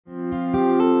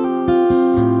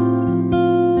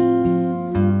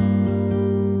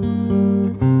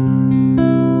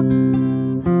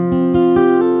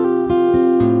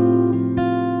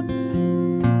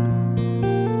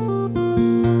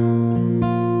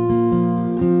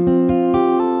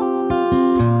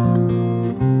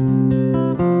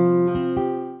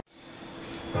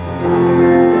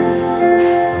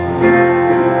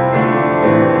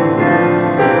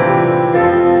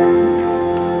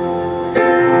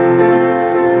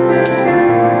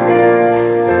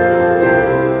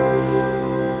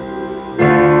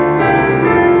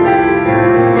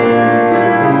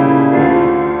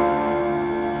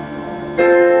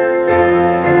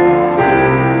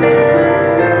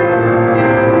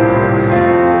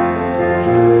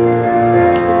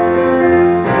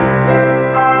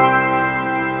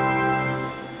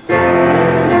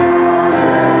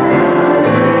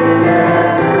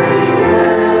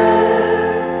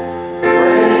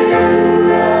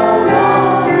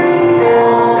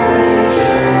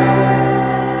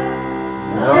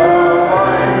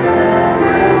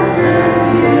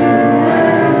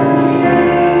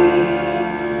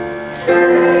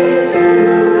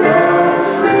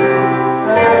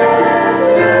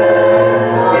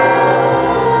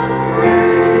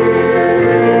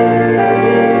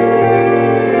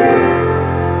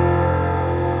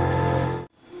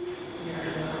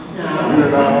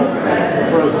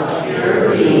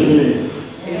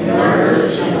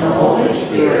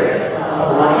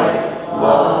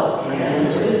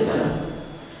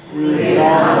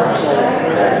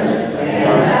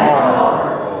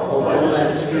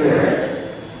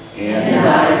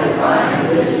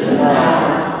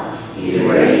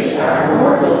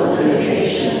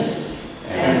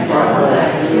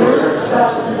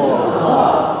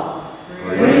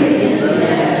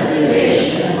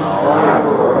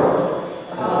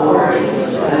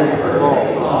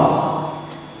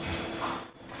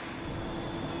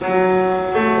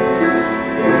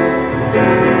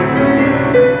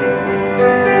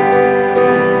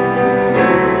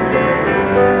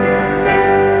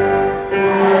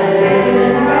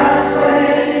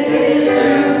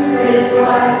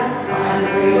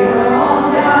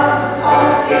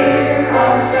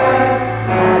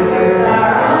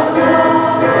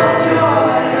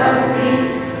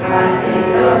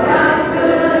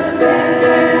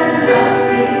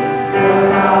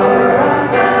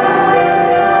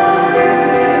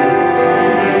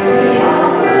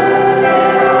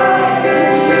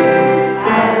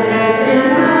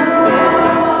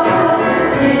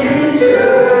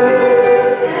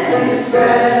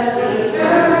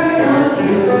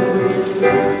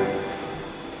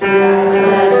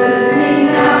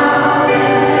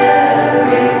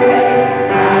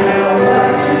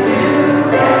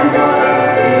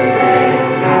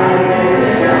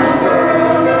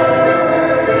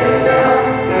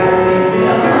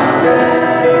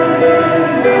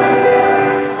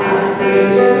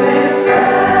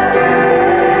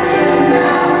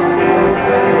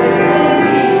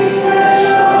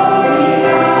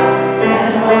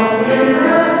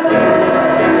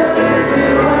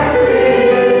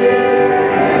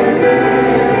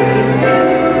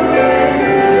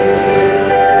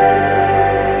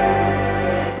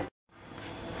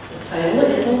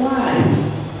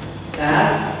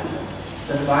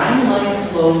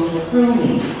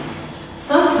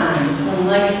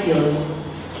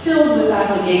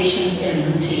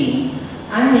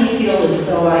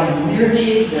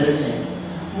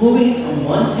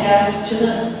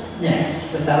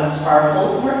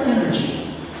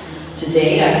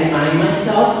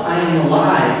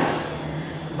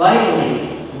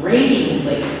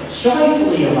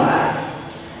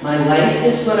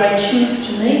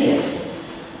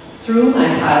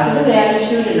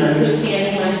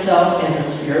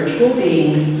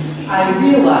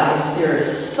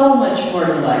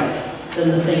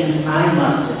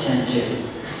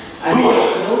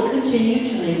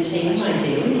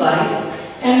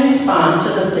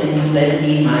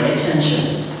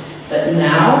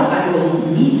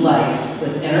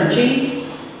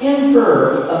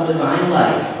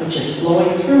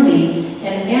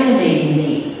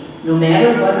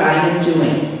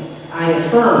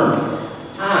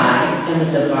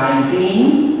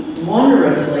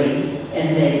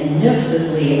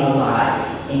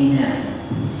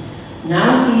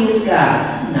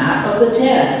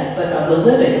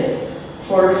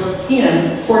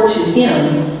For to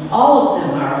him all of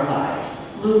them are alive.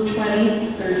 Luke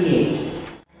 20:38.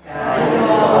 God is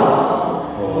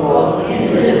all, both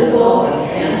invisible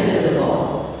and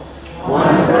visible.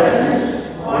 One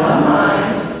presence, one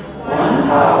mind, one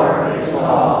power is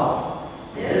all.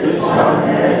 This one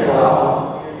that is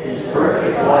all is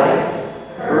perfect life,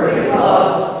 perfect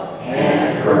love,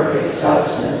 and perfect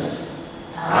substance.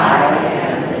 I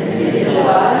am an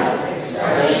individualized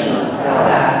expression of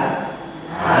God.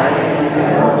 I am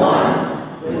ever one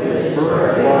with this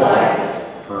perfect life,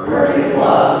 perfect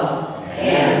love,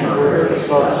 and perfect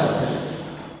substance.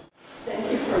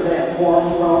 Thank you for that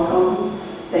warm welcome.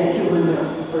 Thank you,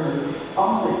 Linda, for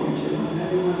all that you do and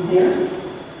everyone here.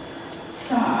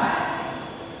 So,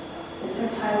 it's our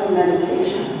time of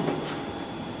meditation.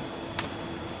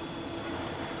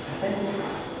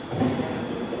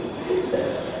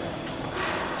 This.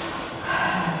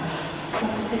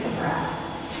 Let's take a breath.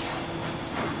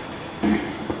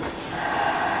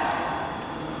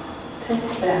 Take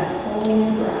that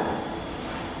whole breath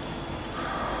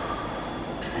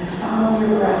and follow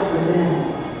your breath within.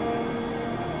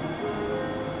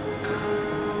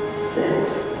 Sit.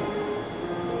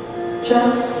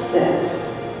 Just sit.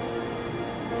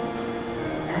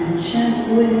 And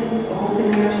gently open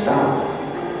yourself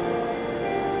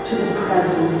to the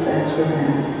presence that's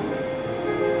within.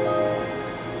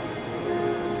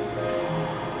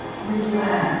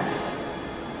 Relax.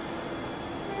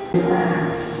 Relax.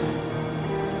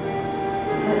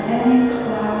 Let any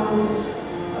clouds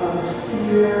of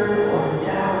fear or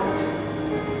doubt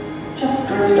just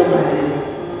drift away.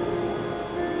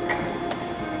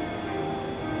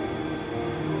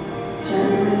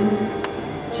 Gently,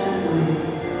 gently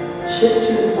shift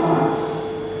your thoughts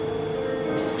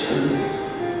to truth.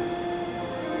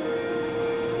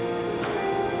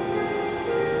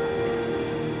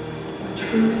 The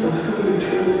truth of who you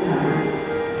truly are.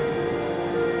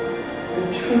 The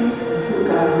truth of who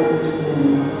God is within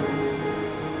you.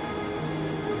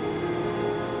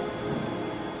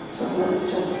 So let's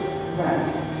just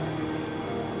rest.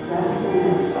 Resting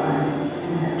in silence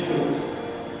in that truth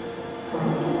for a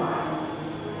little while.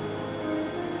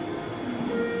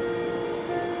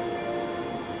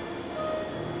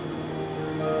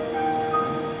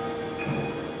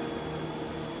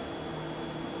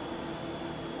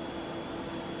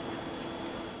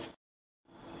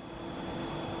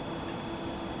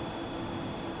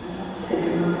 Take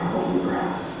another whole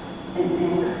breath and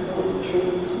anchor those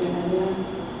truths within you.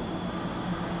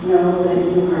 Know that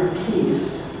you are peace,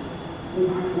 you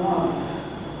are love,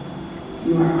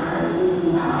 you are presence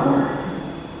and power,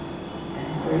 and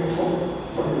grateful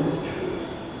for this truth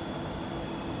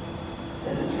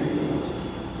that is revealed to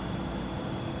you.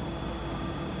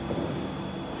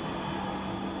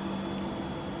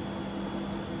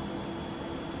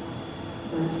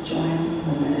 Let's join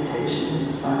the meditation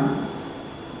response.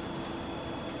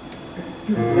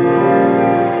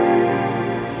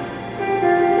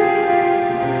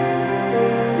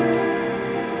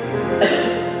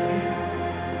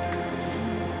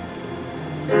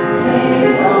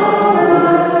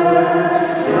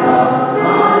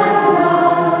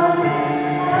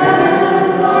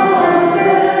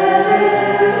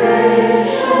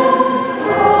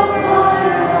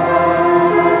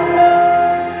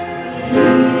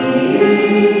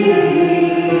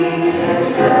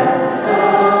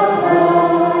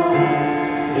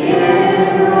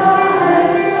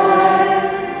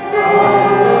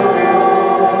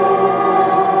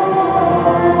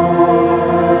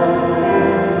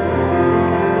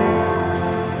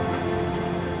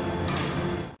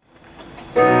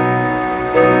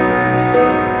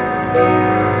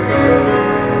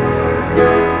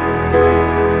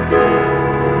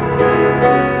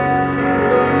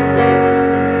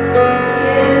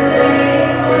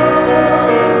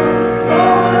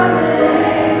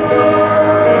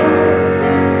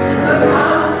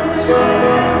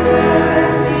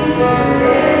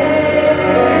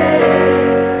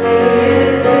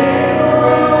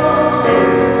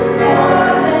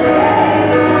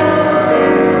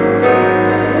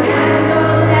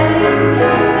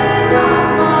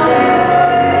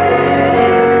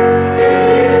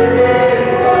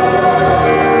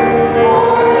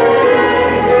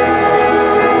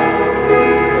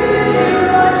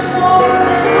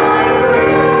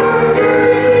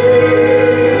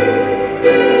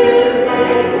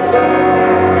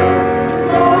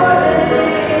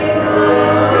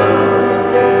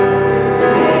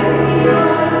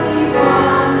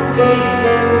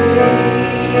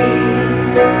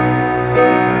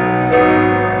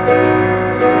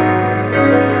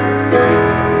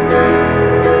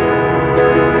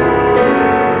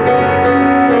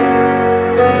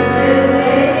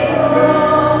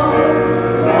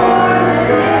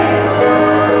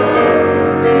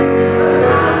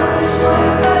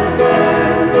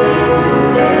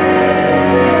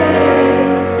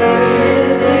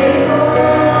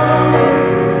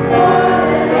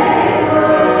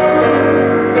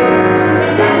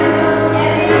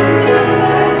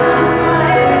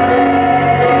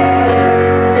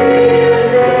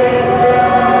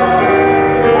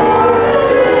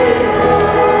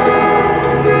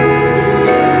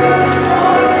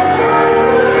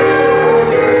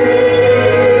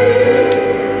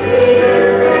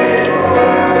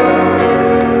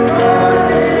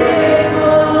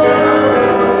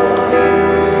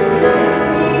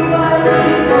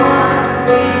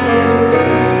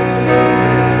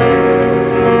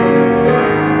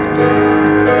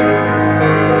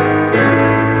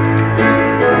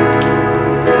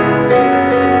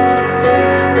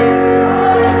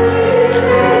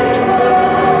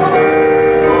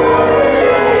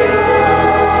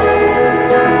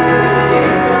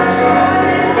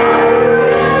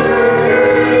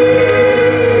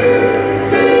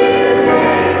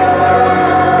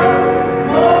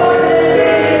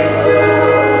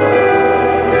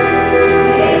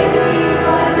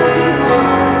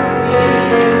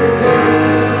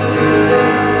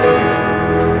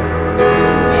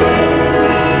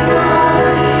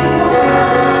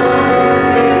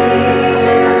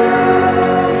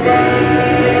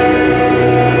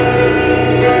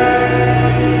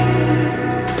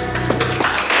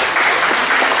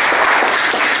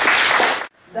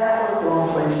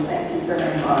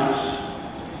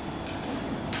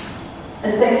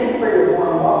 And thank you for your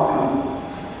warm welcome.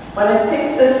 When I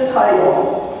picked this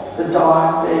title, The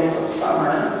Dog Days of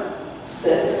Summer,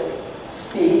 Sit,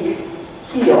 Speak,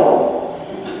 Heal,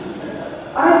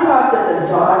 I thought that the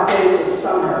dog days of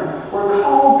summer were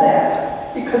called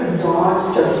that because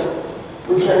dogs just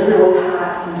would get really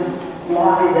hot and just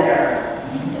lie there,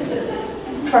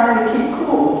 trying to keep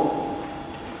cool.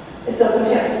 It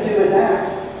doesn't have to do with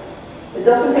that. It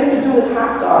doesn't have to do with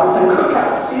hot dogs and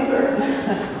cookouts either.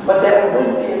 But that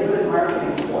would be a good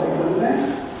marketing ploy, wouldn't it?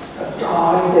 The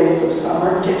dog days of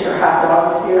summer, get your hot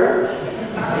dogs here.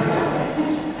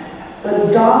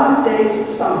 The dog days of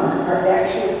summer are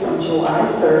actually from July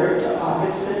 3rd to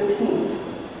August 15th.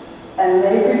 And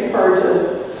they refer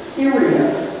to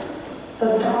Sirius,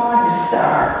 the dog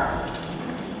star.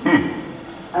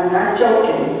 I'm not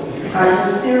joking, I'm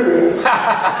serious.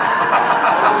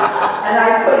 And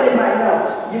I put in my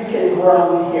notes, you can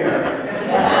groan here.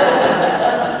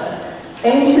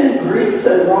 Ancient Greeks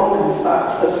and Romans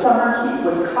thought the summer heat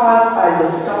was caused by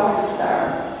this dog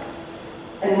star.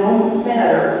 And no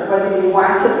matter whether you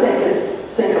want to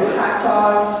think of hot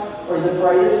dogs or the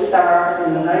brightest star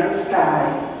in the night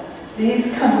sky,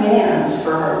 these commands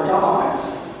for our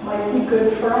dogs might be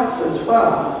good for us as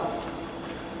well.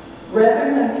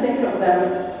 Rather than think think of them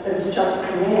as just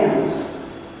commands.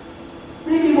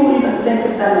 Maybe we'll even think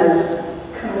of them as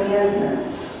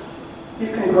commandments. You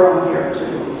can groan here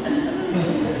too.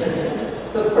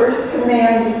 The first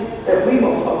command that we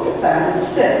will focus on is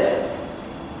sit.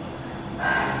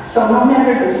 So no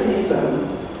matter the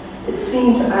season, it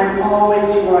seems I'm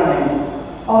always running,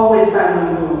 always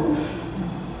on the move.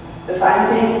 If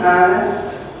I'm being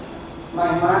honest,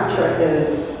 my mantra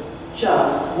is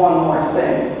just one more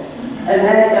thing. And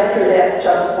then after that,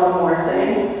 just one more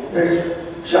thing, there's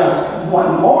just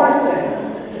one more thing.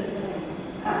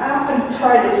 I often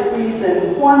try to squeeze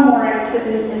in one more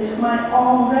activity into my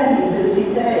already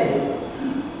busy day.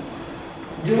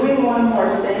 Doing one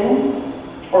more thing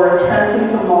or attempting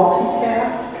to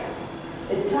multitask,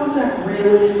 it doesn't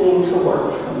really seem to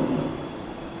work for me.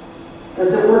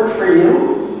 Does it work for you?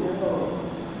 No.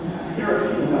 I hear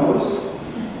a few no's.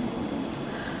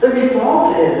 The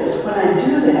result is, when I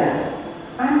do that,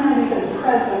 I'm not even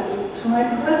present to my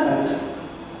present.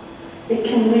 It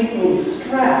can leave me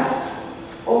stressed,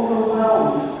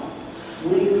 overwhelmed,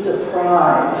 sleep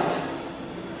deprived.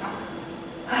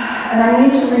 And I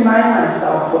need to remind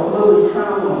myself what Lily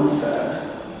Tomlin said.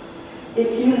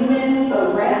 If you win the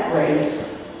rat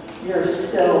race, you're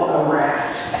still a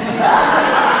rat.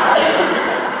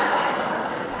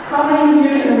 How many of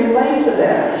you can relate to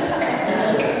that?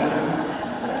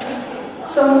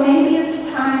 So maybe it's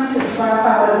time to drop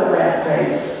out of the rat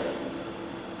race.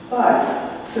 But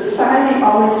society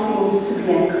always seems to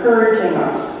be encouraging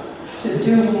us to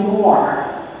do more,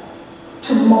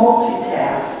 to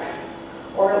multitask,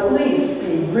 or at least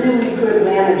be really good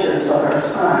managers of our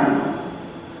time.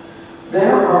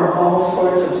 There are all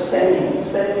sorts of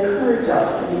sayings that encourage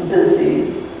us to be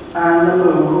busy, on the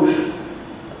move.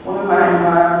 One of my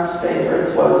mom's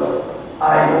favorites was,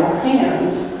 idle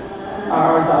hands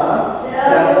are the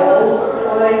devil's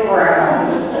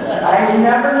playground. I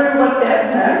never knew what that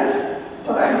meant,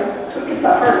 but I took it to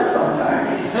heart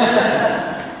sometimes.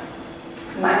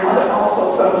 My mother also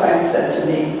sometimes said to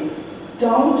me,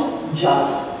 don't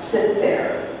just sit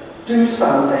there, do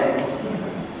something.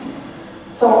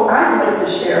 So I'd like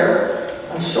to share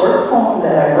a short poem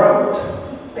that I wrote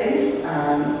based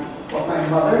on what my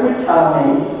mother would tell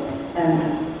me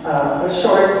and a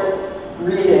short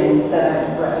reading that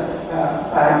I read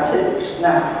by Thich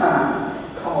Nhat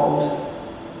Hanh called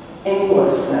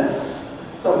Aimlessness.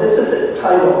 So this is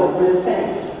titled With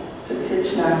Thanks to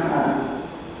Thich Nhat Hanh.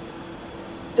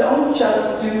 Don't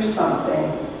just do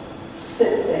something,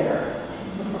 sit there.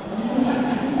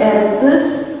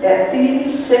 And at these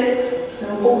 6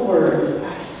 simple words,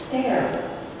 I stare.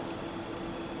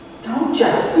 Don't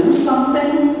just do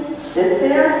something, sit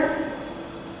there.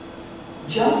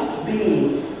 Just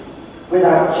be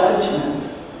without judgment,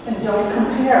 and don't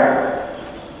compare.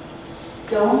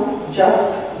 Don't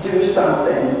just do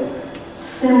something,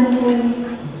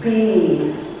 simply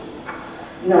be.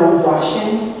 No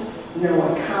rushing, no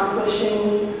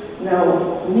accomplishing,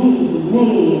 no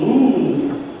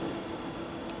me.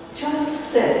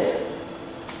 Just sit,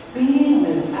 being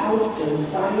without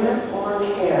desire or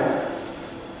care.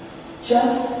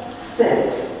 Just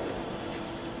sit,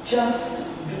 just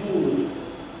be.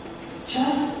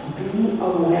 Just be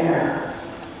aware.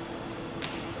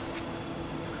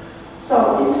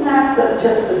 So it's not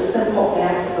just the simple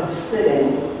act of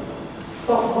sitting,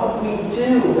 but what we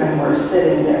do when we're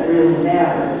sitting that really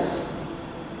matters.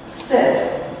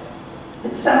 Sit.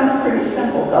 It sounds pretty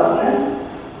simple, doesn't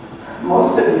it?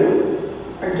 Most of you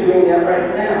are doing that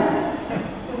right now.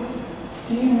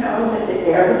 Do you know that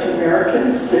the average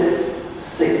American sits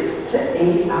 6 to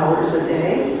 8 hours a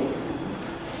day?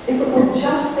 If it were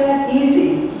just that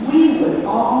easy, we would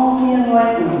all be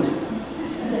enlightened.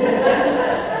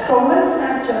 So let's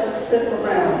not just sit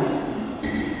around.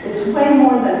 It's way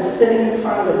more than sitting in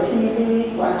front of the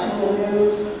TV, watching the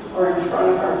news, or in front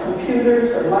of our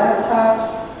computers or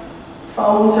laptops,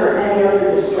 phones, or any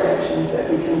other distractions that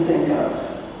we can think of.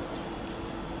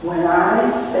 When I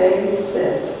say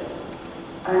sit,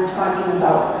 I'm talking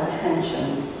about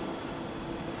attention,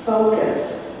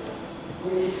 focus,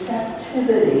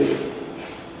 receptivity.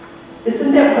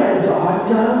 Isn't that what a dog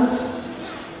does?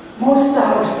 Most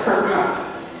dogs perk up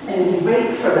and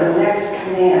wait for the next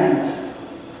command.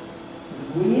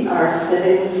 We are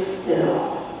sitting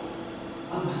still,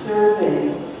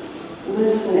 observing,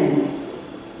 listening,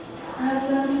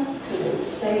 present to the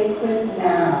sacred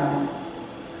now,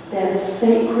 that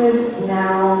sacred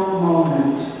now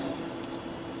moment.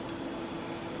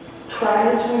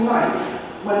 Try as we might,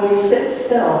 when we sit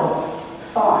still,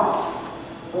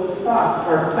 those thoughts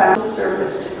are bound to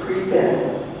surface to creep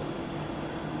in.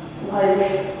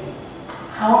 Like,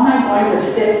 how am I going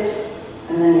to fix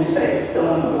And then you say,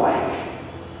 fill in the blank.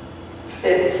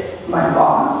 Fix my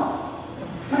boss,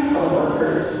 my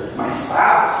coworkers, my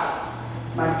spouse,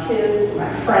 my kids, my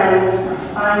friends, my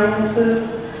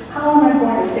finances. How am I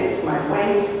going to fix my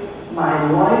weight,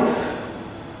 my life,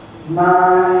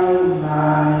 my.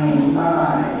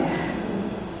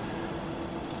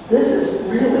 This is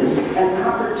really an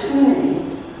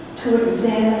opportunity to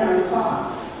examine our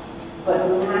thoughts, but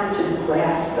not to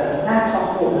grasp them, not to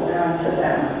hold on to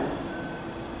them.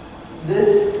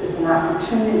 This is an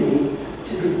opportunity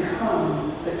to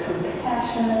become the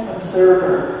compassionate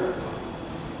observer.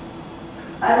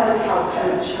 I like how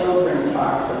Penna Children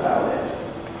talks about it.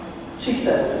 She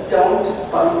says, don't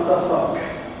bite the hook.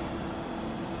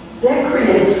 That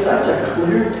creates such a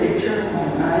clear picture in my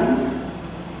mind.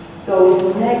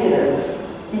 Those negative,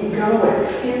 egoic,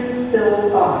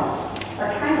 fear-filled thoughts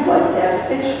are kind of like that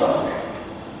fish hook.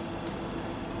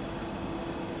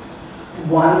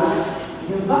 Once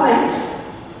you bite,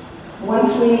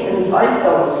 once we invite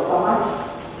those thoughts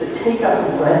to take up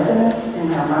resonance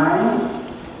in our mind,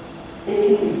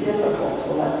 it can be difficult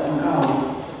to let them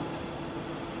go.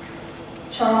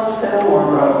 Charles Fillmore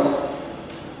wrote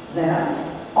that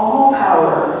all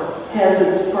power has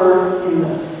its birth in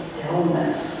the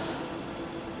stillness.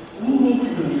 We need to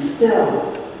be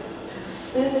still, to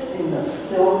sit in the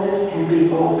stillness and be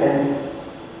open.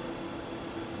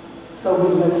 So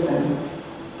we listen.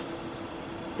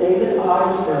 David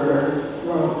Augsburger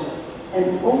wrote,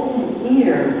 an open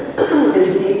ear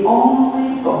is the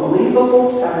only believable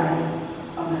sign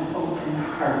of an open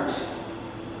heart.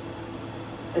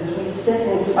 As we sit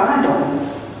in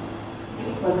silence,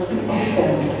 let's be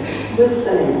open,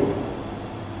 listening.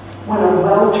 When a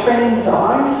well-trained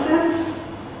dog sits,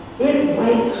 it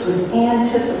waits with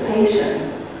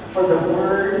anticipation for the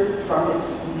word from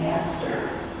its master.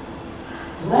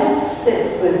 Let's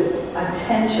sit with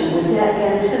attention, with that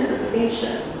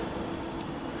anticipation.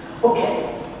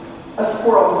 Okay, a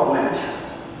squirrel moment.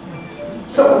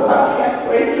 So about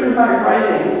halfway through my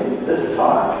writing this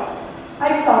talk,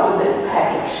 I felt a bit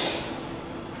peckish.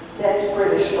 That's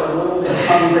British for a little bit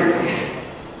hungry.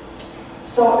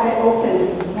 So I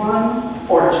opened one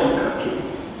fortune cookie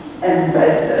and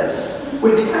read this,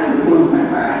 which kind of blew my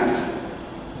mind.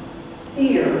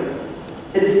 Fear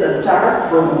is the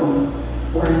dark room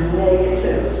where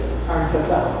negatives are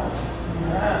developed.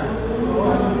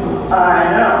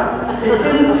 I know. It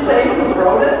didn't say who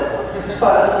wrote it,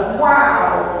 but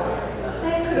wow,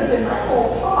 that could have been my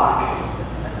whole talk.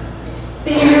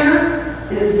 Fear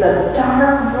is the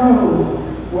dark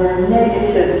room where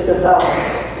negatives develop.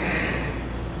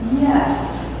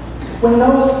 Yes, when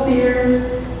those fears,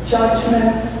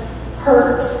 judgments,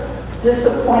 hurts,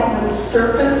 disappointments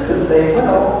surface, because they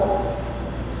will,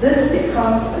 this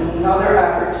becomes another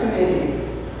opportunity,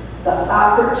 the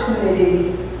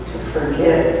opportunity to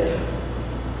forgive.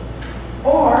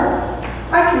 Or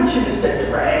I can choose to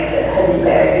drag that heavy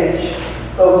baggage,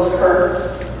 those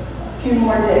hurts, a few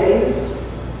more days,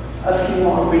 a few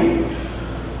more weeks,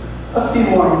 a few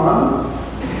more months,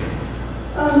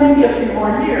 maybe a few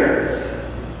more years.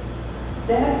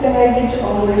 That baggage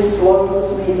only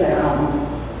slows me down.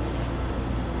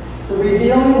 The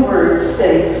revealing word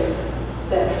states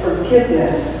that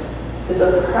forgiveness is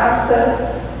a process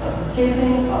of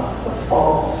giving up the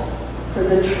false for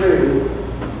the true.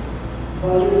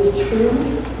 What is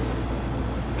true?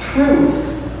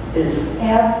 Truth is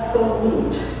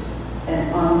absolute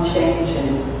and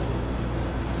unchanging.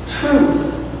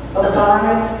 Truth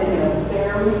abides in the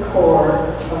very core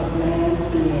of man's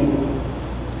being,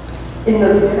 in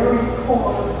the very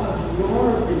core of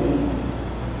your being.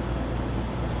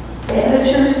 As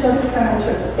your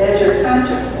subconscious, as your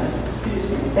consciousness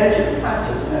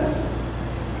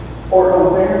or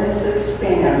awareness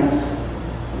expands,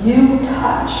 you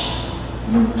touch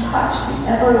the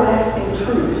everlasting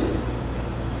truth.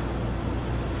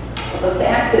 But the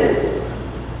fact is,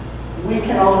 we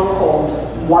can only hold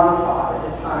one thought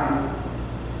at a time.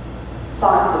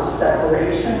 Thoughts of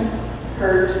separation,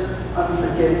 hurt,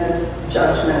 unforgiveness,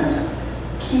 judgment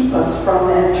keep us from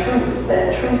that truth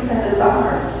that is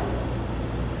ours.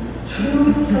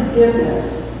 True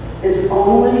forgiveness is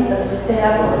only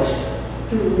established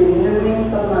through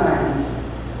renewing the mind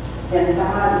and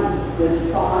body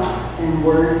with thoughts and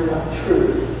words of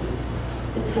truth.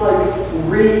 It's like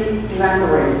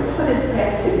remembering, put it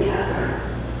back together,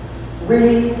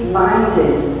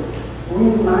 reminding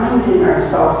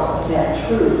ourselves of that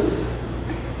truth.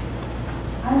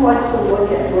 I like to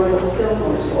look at Royal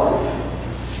Fillmore's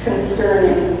life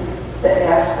concerning the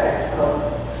aspects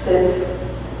of sit,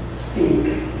 speak,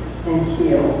 and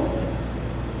heal.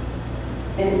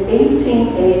 In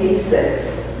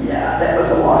 1886, yeah, that was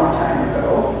a long time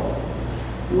ago,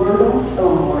 Myrtle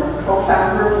Fillmore,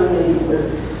 co-founder of Unity,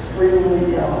 was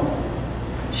extremely ill.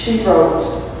 She wrote,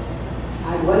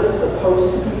 "I was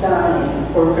supposed to be dying,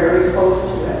 or very close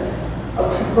to it,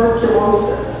 of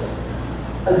tuberculosis,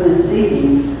 a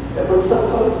disease that was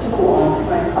supposed to belong to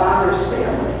my father's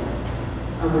family.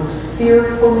 I was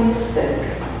fearfully sick.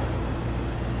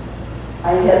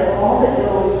 I had all the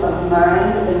ills of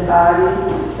mind and body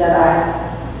that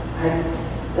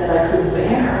I could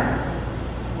bear.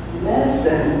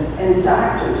 Medicine and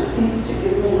doctors ceased to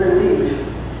give me relief,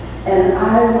 and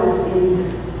I was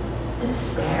in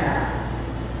despair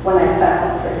when I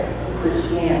found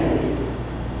Christianity."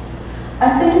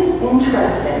 I think it's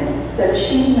interesting that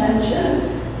she mentioned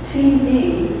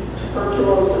TB,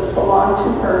 tuberculosis, belonged to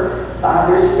her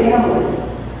father's family,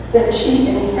 that she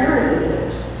inherited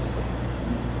it.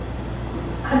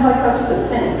 I'd like us to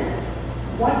think,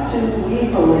 what do we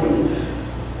believe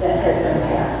that has been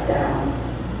passed down?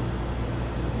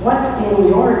 What's in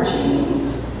your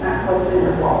genes, not what's in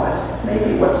your wallet,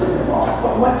 maybe what's in your wallet,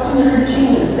 but what's in your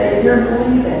genes that you're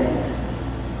believing?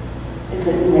 Is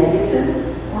it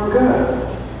negative or good?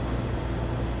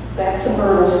 Back to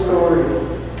Myrtle's story.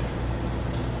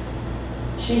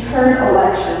 She heard a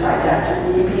lecture by Dr.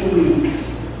 E.B.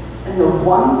 Weeks, and the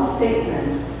one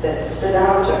statement that stood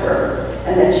out to her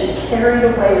and that she carried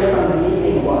away from the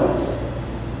meeting was,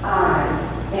 "I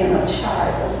am a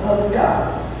child of God,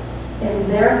 and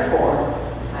therefore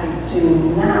I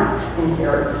do not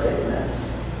inherit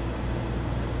sickness."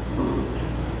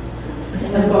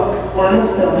 In the book, Myrtle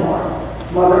Fillmore,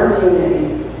 Mother of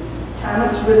Unity,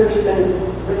 Thomas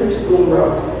Witherspoon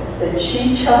wrote that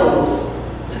she chose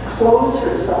to close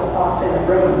herself off in a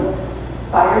room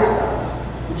by herself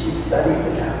when she studied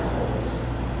the Gospels.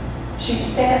 She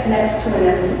sat next to an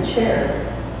empty chair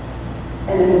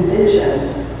and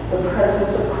envisioned the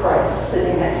presence of Christ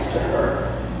sitting next to her,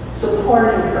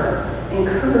 supporting her,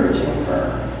 encouraging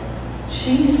her.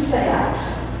 She sat,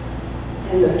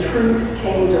 and the truth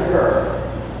came to her.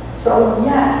 So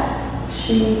yes,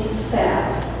 she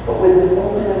sat, but with an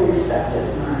open and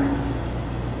receptive mind.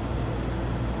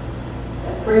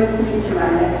 That brings me to my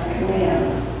next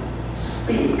command: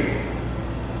 speak.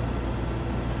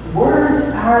 Words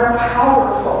are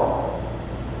powerful.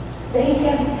 They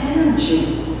have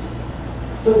energy.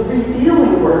 The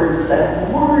revealing word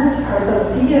said words are the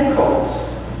vehicles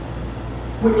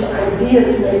which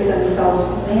ideas make themselves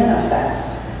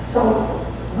manifest. So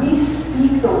we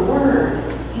speak the word,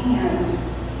 and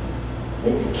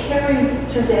it's carried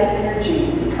through that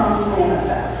energy, it becomes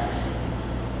manifest.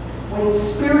 When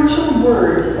spiritual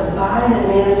words abide in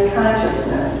man's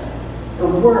consciousness, the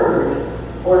word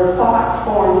or thought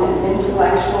formed in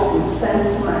intellectual and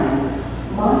sense mind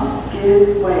must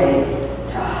give way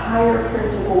to higher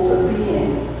principles of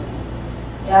being.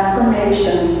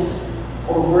 Affirmations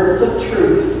or words of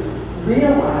truth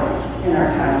realized in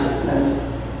our consciousness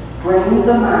bring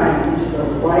the mind into the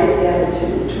right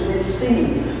attitude to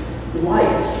receive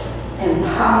light and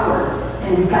power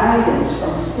and guidance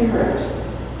from Spirit.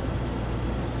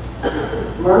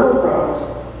 Myrtle wrote,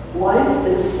 "Life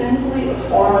is simply a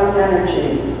form of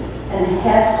energy and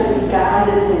has to be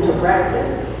guided and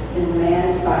directed in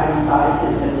man's body by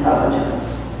his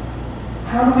intelligence."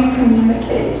 How do we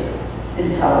communicate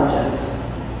intelligence?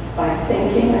 By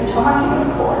thinking and talking,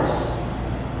 of course.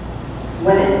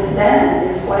 When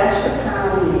it flashed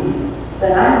upon me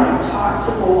that I might talk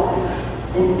to the life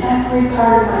in every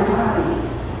part of my body,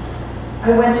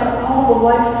 I went to all the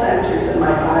life centers in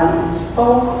my body and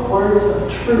spoke words of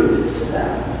truth to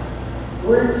them,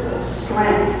 words of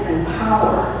strength and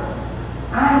power.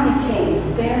 I became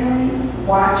very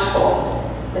watchful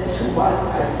as to what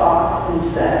I thought and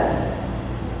said.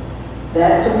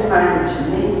 That's a reminder to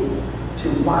me to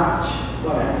watch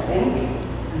what I think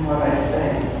and what I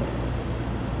say.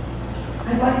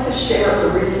 I'd like to share a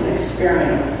recent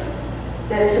experience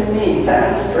that to me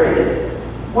demonstrated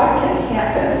what can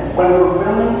happen when we're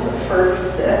willing to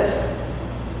first sit,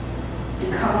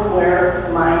 become aware,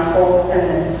 mindful, and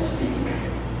then speak.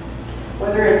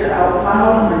 Whether it's out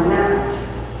loud or not.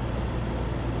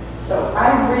 So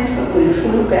I recently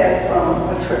flew back from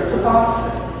a trip to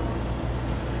Boston.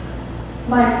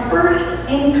 My first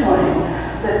inkling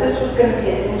that this was going to be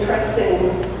an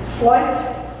interesting flight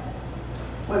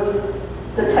was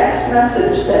the text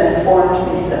message that informed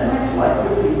me that my flight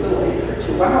would be delayed for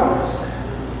 2 hours.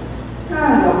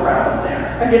 No problem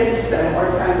there. I get to spend more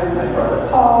time with my brother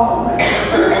Paul and my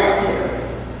sister Terry.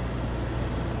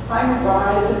 I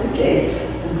arrived at the gate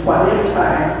in plenty of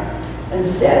time and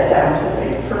sat down to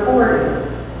wait for boarding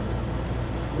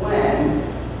when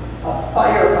a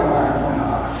fire alarm went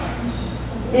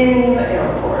off in the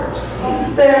airport.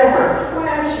 There were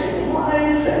flashing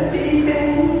lights and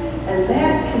beeping, and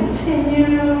that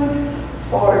continued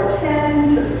for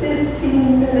 10 to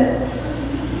 15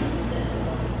 minutes.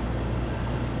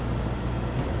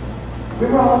 We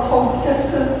were all told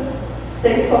just to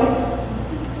stay put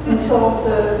until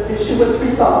the issue was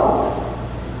resolved.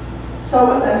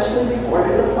 So eventually we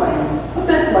boarded the plane. A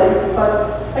bit late,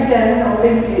 but again, no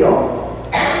big deal.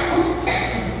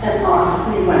 And off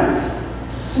we went.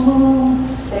 Smooth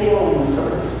sailing, so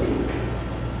to speak,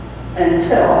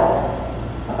 until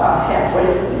about halfway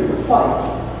through the flight.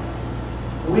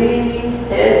 We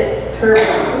hit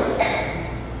turbulence.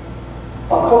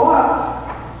 Buckle up.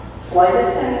 Flight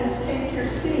attendants, take your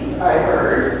seat, I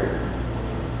heard.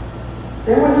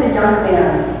 There was a young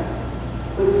man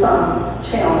with some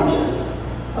challenges,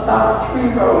 about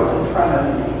 3 rows in front of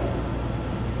me.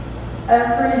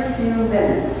 Every few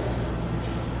minutes,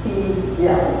 he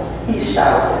yelled, he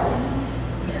shouted.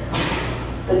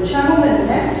 The gentleman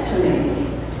next to me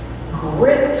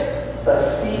gripped the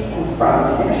seat in front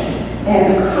of him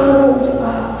and curled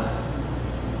up,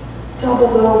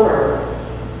 doubled over.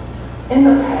 In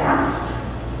the past,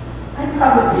 I'd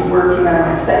probably be working on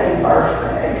my second barf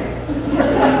bag,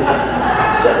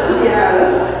 just to be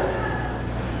honest.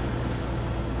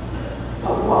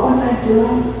 But what was I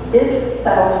doing? It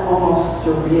felt almost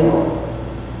surreal.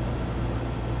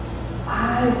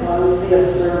 I was the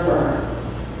observer.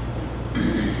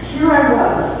 Here I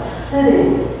was,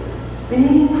 sitting,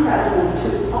 being present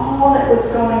to all that was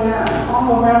going on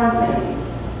all around me,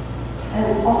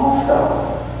 and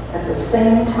also, at the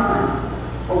same time,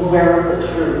 aware of the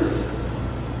truth.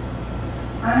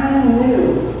 I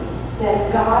knew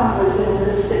that God was in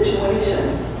this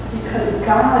situation because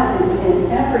God is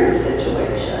in every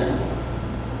situation.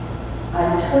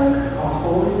 I took a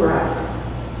holy breath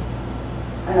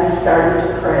and I started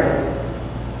to pray.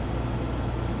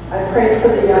 I prayed for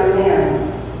the young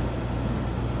man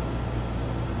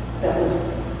that was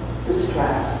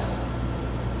distressed.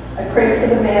 I prayed for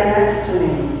the man next to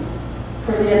me,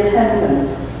 for the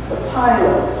attendants, the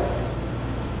pilots,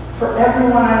 for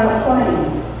everyone on the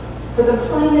plane, for the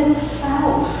plane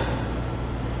itself.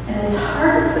 And it's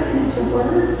hard to put into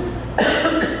words,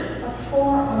 but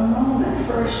for a moment,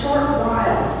 for a short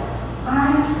while,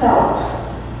 I felt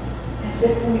as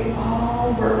if we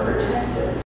all were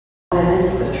protected. That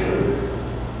is the truth.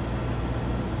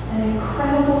 An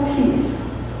incredible peace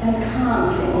and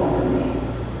calm came over me.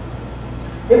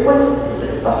 It was as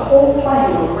if the whole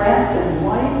plane were wrapped in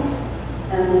light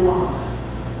and love.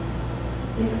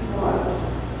 It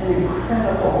was an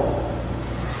incredible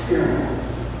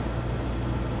experience.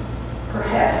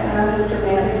 Perhaps not as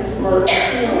dramatic as Myrtle's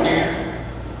feeling,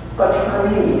 but for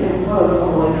me, it was a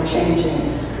life-changing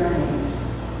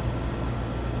experience.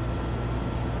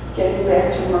 Getting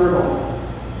back to Myrtle,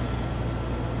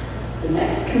 the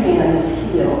next command is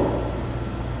heal.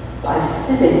 By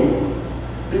sitting,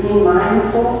 being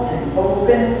mindful and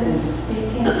open and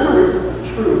speaking words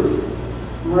of truth,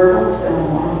 Myrtle's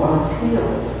Fillmore was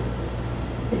healed.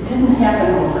 It didn't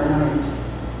happen overnight.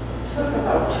 It took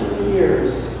about 2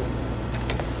 years.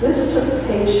 This took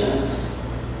patience.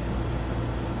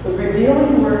 The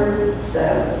revealing word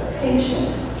says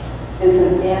patience is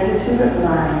an attitude of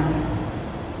mind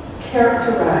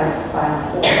characterized by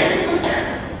poise,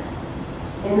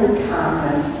 inner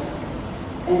calmness,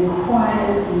 and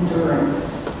quiet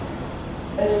endurance,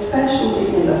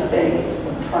 especially in the face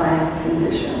of trying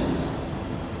conditions.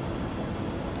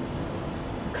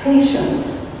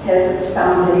 Patience has its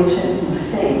foundation in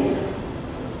faith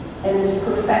and is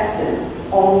perfected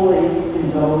only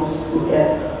in those who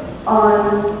have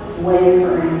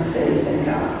unwavering faith in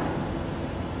God.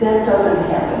 That doesn't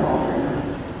happen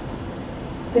overnight.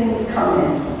 Things come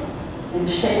in and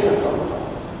shake us a little,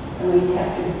 and we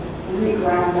have to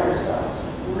re-ground ourselves,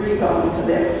 re-go into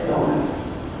that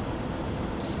stillness.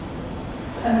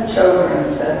 And the children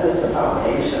said this about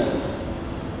patience.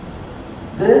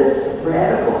 This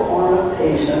radical form of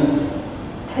patience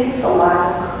takes a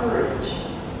lot of courage,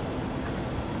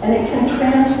 and it can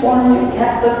transform you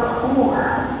at the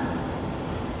core.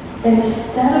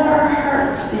 Instead of our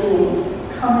hearts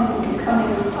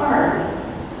becoming hard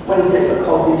when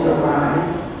difficulties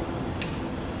arise,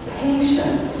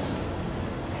 patience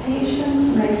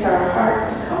makes our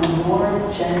heart become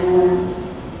more genuine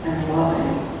and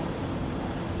loving.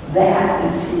 That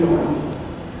is healing.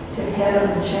 To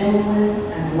have a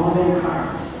genuine and loving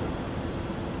heart.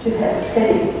 To have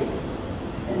faith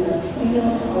in the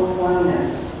field of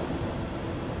oneness.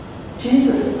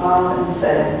 Jesus often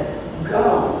said,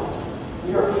 "Go,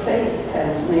 your faith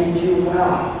has made you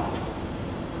well."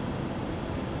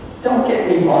 Don't get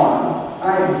me wrong,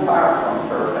 I am far from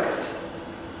perfect.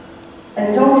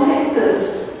 And don't take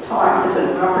this talk as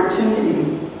an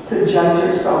opportunity to judge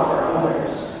yourself or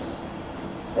others.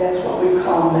 That's what we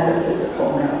call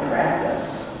metaphysical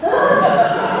malpractice.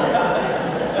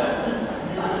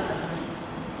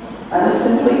 I'm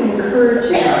simply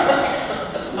encouraging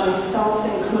us, myself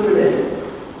included,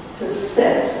 to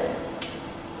sit.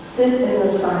 Sit in the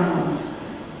silence.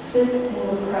 Sit in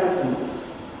the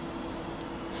presence.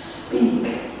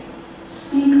 Speak.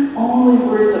 Speak only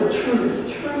words of truth.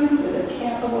 Truth with a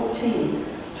capital T.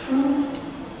 Truth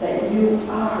that you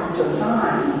are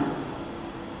divine.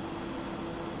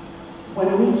 When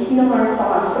we heal our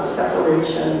thoughts of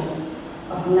separation,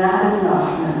 of not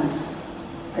enoughness,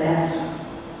 that's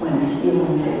when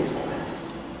healing takes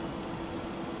place.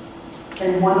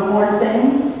 And one more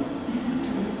thing,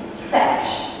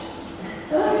 fetch.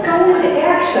 Go into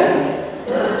action.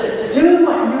 Do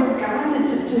what you're guided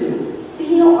to do.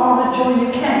 Feel all the joy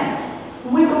you can.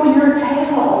 Wiggle your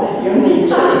tail if you need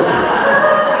to.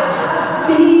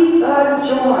 Be the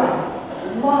joy.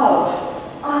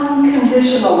 Love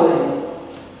unconditionally.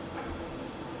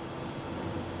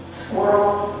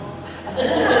 Squirrel.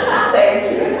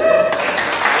 Thank you.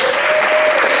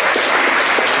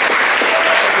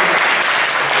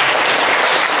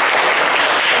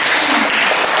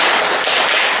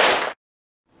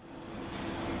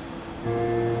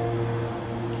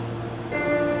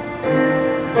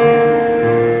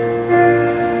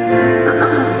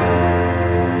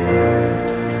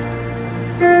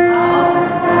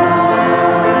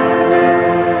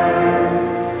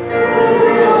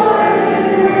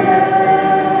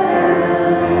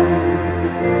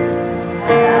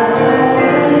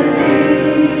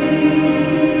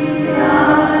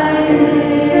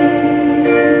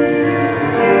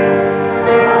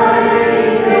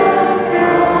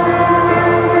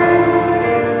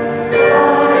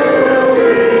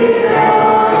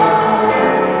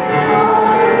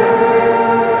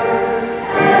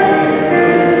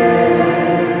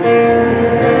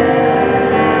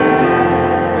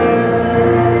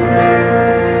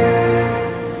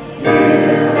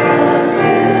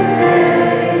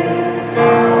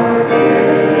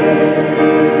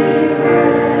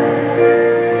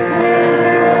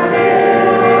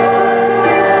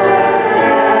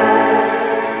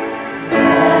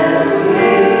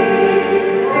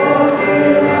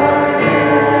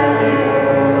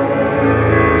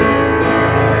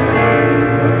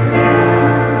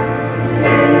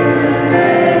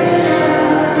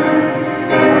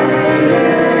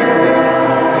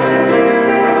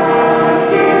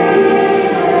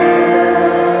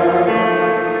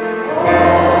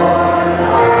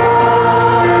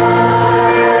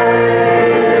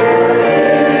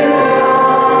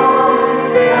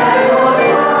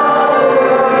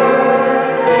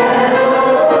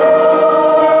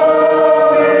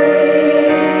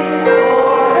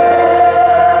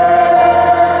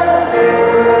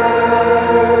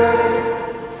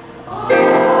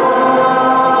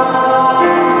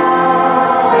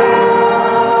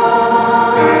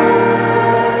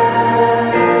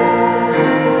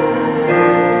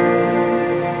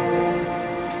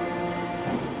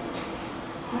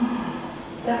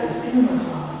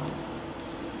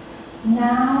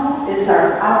 Now is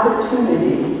our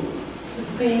opportunity to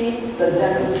be the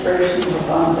demonstration of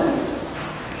abundance.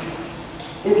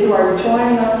 If you are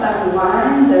joining us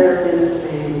online, there is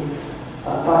a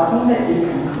button that you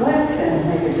can click and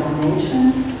make a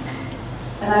donation.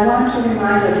 And I want to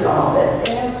remind us all that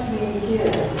as we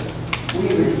give,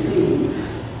 we receive.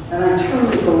 And I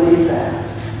truly believe that.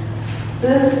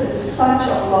 This is such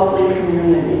a lovely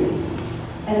community.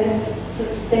 And it's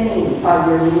sustained by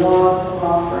your love,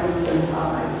 offerings, and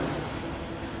tithes.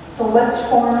 So let's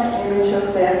form an image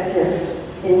of that gift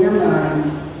in your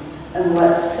mind, and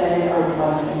let's say our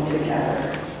blessing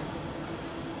together.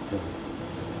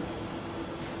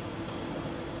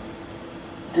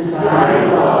 Divine